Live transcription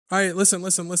All right,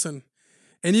 listen.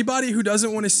 Anybody who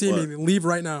doesn't want to see me, leave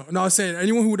right now. No, I was saying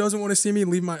anyone who doesn't want to see me,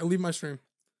 leave my stream.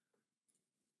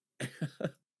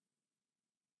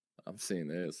 I'm seeing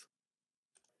this.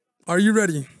 Are you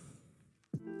ready?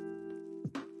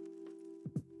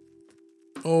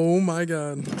 Oh my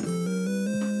god.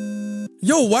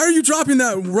 Yo, why are you dropping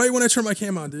that right when I turn my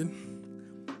cam on, dude?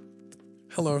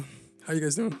 Hello. How you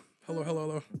guys doing?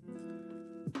 Hello.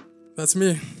 That's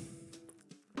me.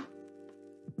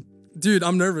 Dude,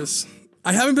 I'm nervous.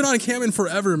 I haven't been on cam in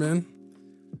forever, man.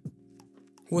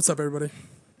 What's up, everybody?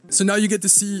 So now you get to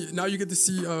see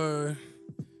the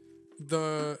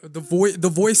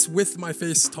voice with my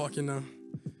face talking now.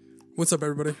 What's up,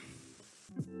 everybody?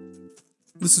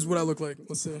 This is what I look like.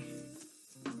 Let's see.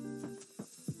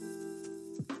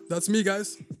 That's me,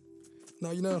 guys. Now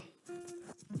you know.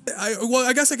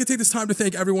 I guess I could take this time to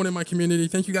thank everyone in my community.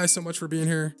 Thank you guys so much for being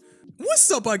here.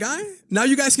 What's up, my guy? Now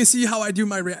you guys can see how I do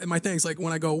my things. Like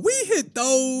when I go, we hit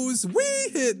those.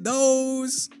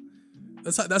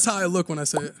 That's how I look when I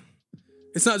say it.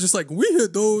 It's not just like, we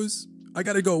hit those. I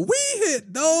gotta go, we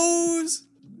hit those.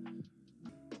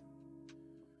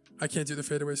 I can't do the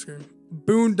fadeaway scream.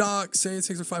 Boondock saying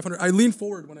 6 or 500. I lean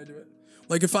forward when I do it.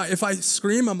 Like if I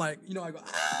scream, I'm like, you know, I go,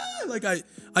 ah! Like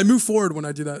I move forward when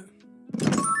I do that.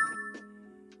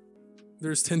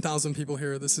 There's 10,000 people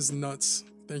here. This is nuts.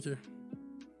 Thank you.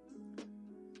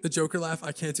 The Joker laugh,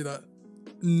 I can't do that.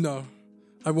 No,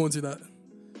 I won't do that.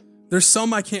 There's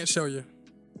some I can't show you.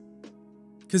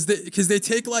 Cause they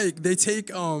take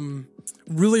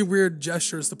really weird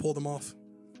gestures to pull them off.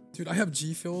 Dude, I have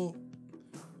G Fuel.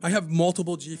 I have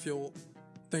multiple G Fuel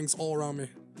things all around me.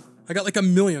 I got like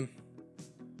 1 million.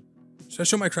 Should I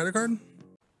show my credit card?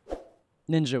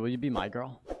 Ninja, will you be my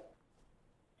girl?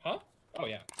 Huh? Oh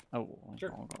yeah. Oh, sure.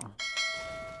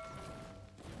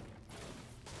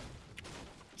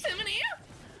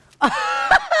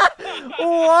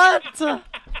 What?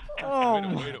 Oh.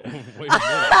 Wait a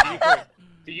minute.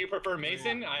 Do you prefer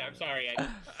Mason? I'm sorry.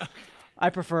 I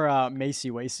prefer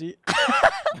Macy Wacy.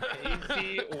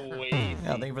 Macy Wacy.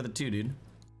 Yeah, thank you for the 2, dude.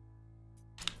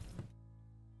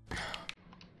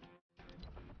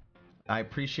 I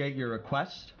appreciate your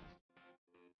request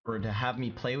to have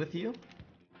me play with you.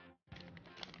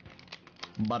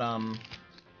 But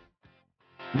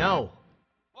no.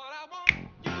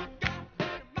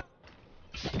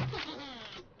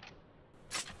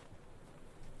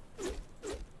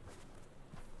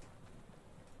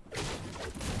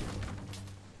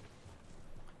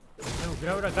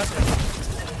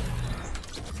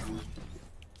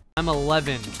 I'm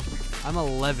 11.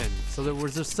 So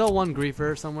there's still one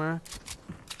griefer somewhere.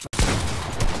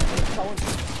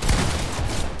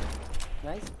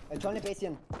 Nice. El John le pay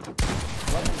 100.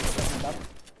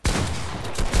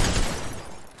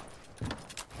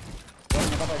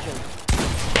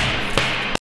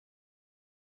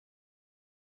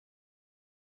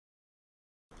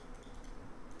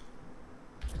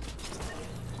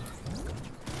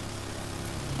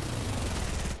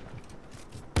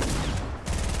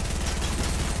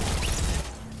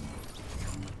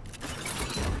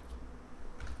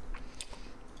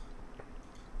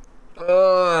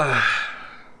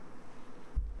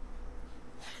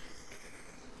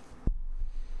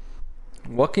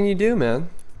 What can you do, man?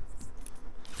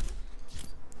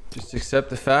 Just accept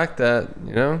the fact that,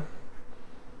 you know,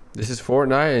 this is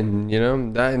Fortnite and, you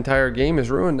know, that entire game is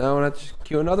ruined now and I just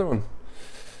queue another one.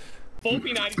 Full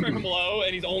P90 strike from below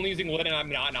and he's only using wood and I'm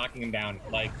not knocking him down.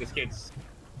 Like, this kid's...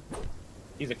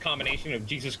 He's a combination of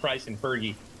Jesus Christ and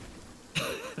Fergie.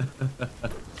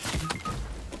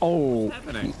 Oh. What's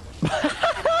happening?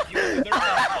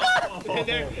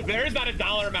 There is not a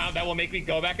dollar amount that will make me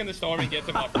go back in the storm and get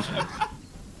some uppercuts.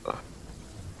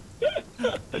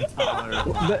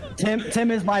 Tim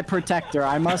is my protector.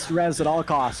 I must res at all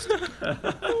costs.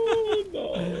 Oh,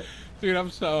 no. Dude,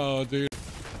 I'm so... Dude.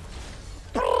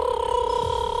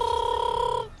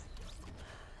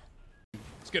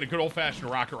 Let's get a good old-fashioned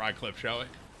rocket ride clip, shall we?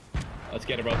 Let's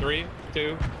get it, bro. 3,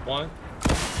 2, 1.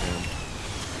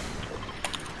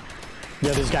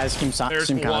 Yeah, these guys seem kind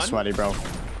of sweaty, bro.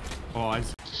 Oh, I...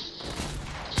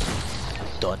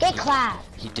 Get clapped.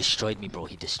 He destroyed me, bro.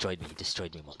 He destroyed me,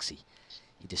 Moxie.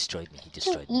 He destroyed me.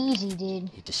 Easy, dude.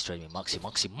 He destroyed me, Moxie,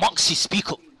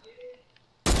 speak up.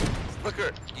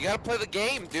 Looker, you gotta play the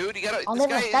game, dude. You gotta. I'll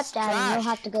never step down and you'll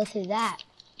have to go through that.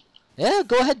 Yeah,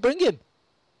 go ahead, bring him.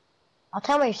 I'll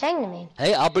tell him what you're saying to me.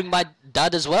 Hey, I'll bring my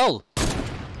dad as well.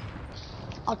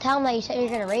 I'll tell him that you said you're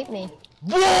gonna rape me.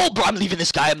 Whoa, bro, I'm leaving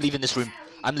this guy. I'm leaving this room.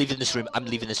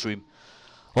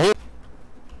 Oh.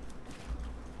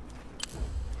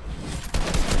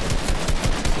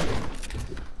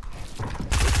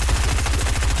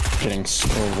 Getting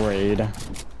sprayed.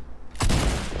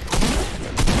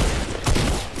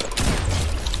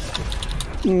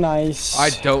 Nice. I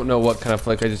don't know what kind of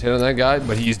flick I just hit on that guy,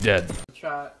 but he's dead.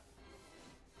 Chat.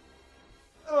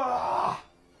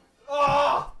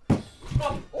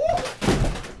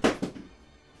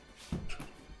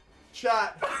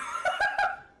 Chat.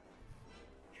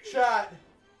 Chat.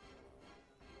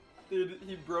 Dude,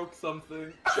 he broke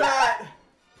something. Chat.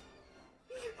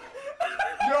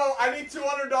 Yo, I need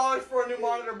 $200 for a new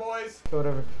monitor, boys.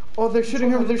 Whatever. Oh, they're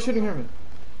shooting Herman. They're shooting Herman.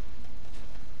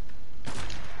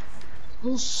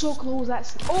 Oh, so close.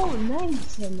 That's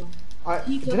nice.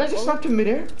 Did I just snipe him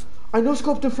midair? I no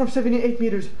scoped him from 78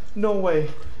 meters. No way,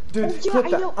 dude. Oh, yeah, clip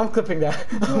that. I'm clipping that.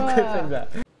 I'm clipping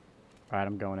that. All right,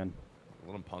 I'm going in.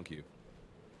 Let him punk you.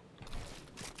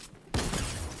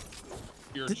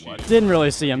 Didn't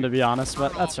really see him, to be honest,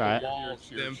 but that's all right.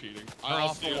 You're cheating.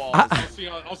 I'll see you on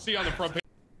the front page.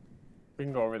 We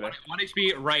can go over there. 1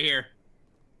 HP right here.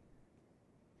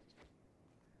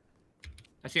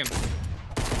 I see him.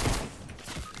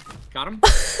 Got him?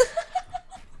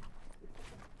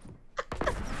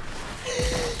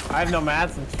 I have no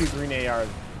mats and 2 green ARs.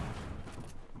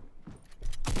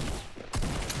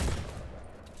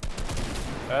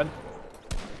 Dead.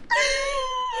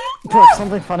 Brooke,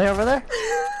 something funny over there?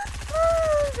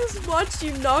 Just watch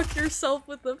you knock yourself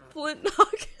with a flint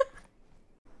knock.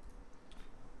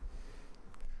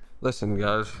 Listen,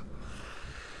 guys.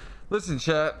 Listen,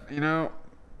 chat. You know,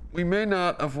 we may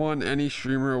not have won any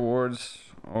streamer awards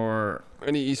or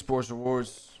any esports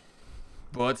awards,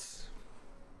 but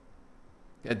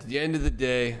at the end of the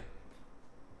day,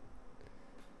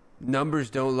 numbers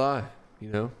don't lie, you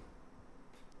know?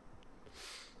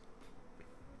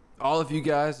 All of you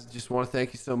guys, just want to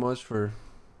thank you so much for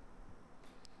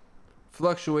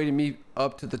fluctuating me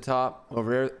up to the top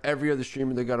over every other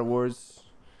streamer that got awards,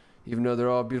 even though they're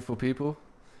all beautiful people.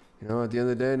 You know, at the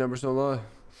end of the day, numbers don't lie,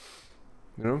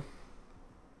 you know?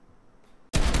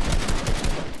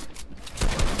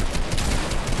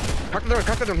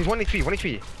 Crack the door, he's 1 HP, 1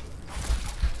 HP.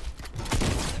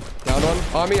 Down one.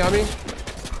 On me. I'm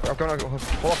going,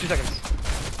 hold off 2 seconds.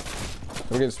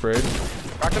 I'm getting sprayed.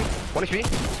 Cracked him, 1 HP.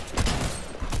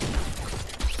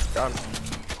 Got him.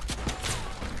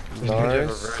 Nice. Ninja in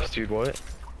reverse, dude, what?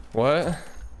 What?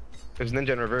 It was ninja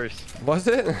in reverse. Was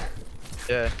it?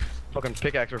 Yeah. Fucking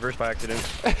pickaxe reverse by accident.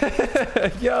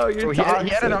 Yo, you're toxic.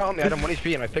 He had it on me, I had him 1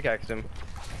 HP and I pickaxed him.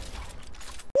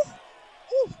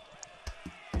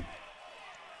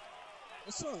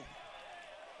 What's up?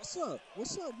 What's up?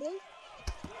 What's up, boy?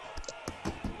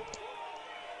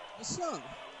 What's up?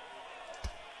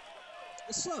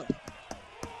 What's up?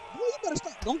 Boy, you better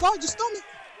stop. Don't guard your stomach.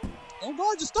 Don't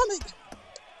guard your stomach.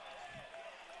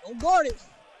 Don't guard it.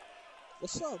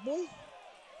 What's up, boy?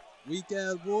 Weak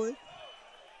ass boy.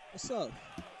 What's up?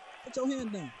 Put your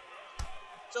hand down.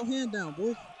 Put your hand down,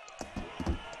 boy.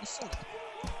 What's up?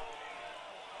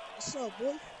 What's up,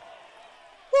 boy?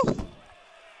 Woo!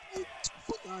 Hey,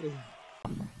 fuck out of here.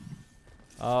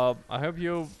 I hope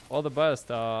you all the best.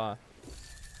 Can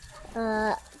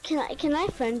I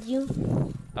friend you?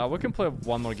 We can play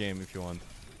one more game if you want.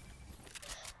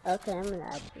 Okay, I'm gonna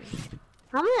add you.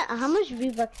 How much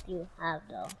V-Bucks do you have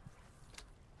though?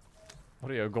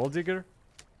 What are you, a gold digger?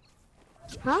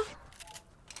 Huh?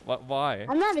 What? Why?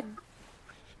 I'm not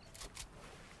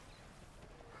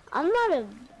a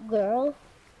girl.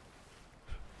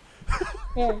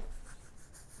 Yeah.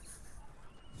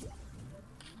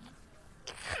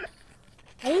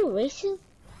 Are you racist?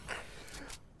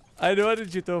 I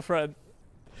invited you to a friend.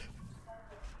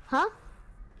 Huh?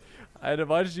 I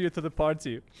invited you to the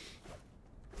party.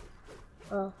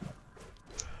 Oh.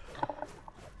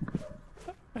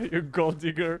 Are you a gold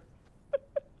digger?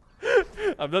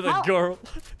 I'm not a girl.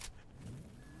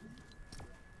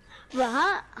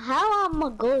 But how I'm a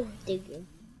gold digger?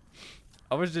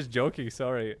 I was just joking,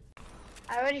 sorry.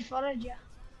 I already followed you.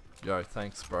 Yo,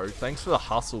 thanks, bro. Thanks for the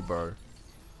hustle, bro.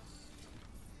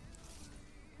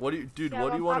 What do you, dude? Yeah,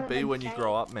 what do you want to be I'm when you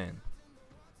grow up, man?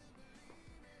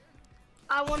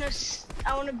 I wanna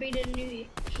be the new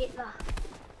Hitler.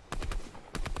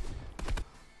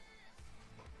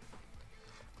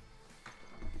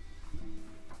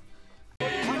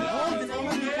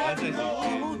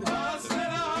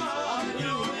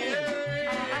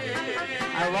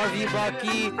 I love you,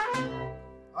 Bucky.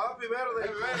 Happy birthday.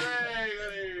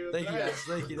 Thank you, guys.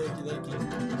 Thank you.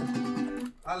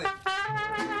 Ale.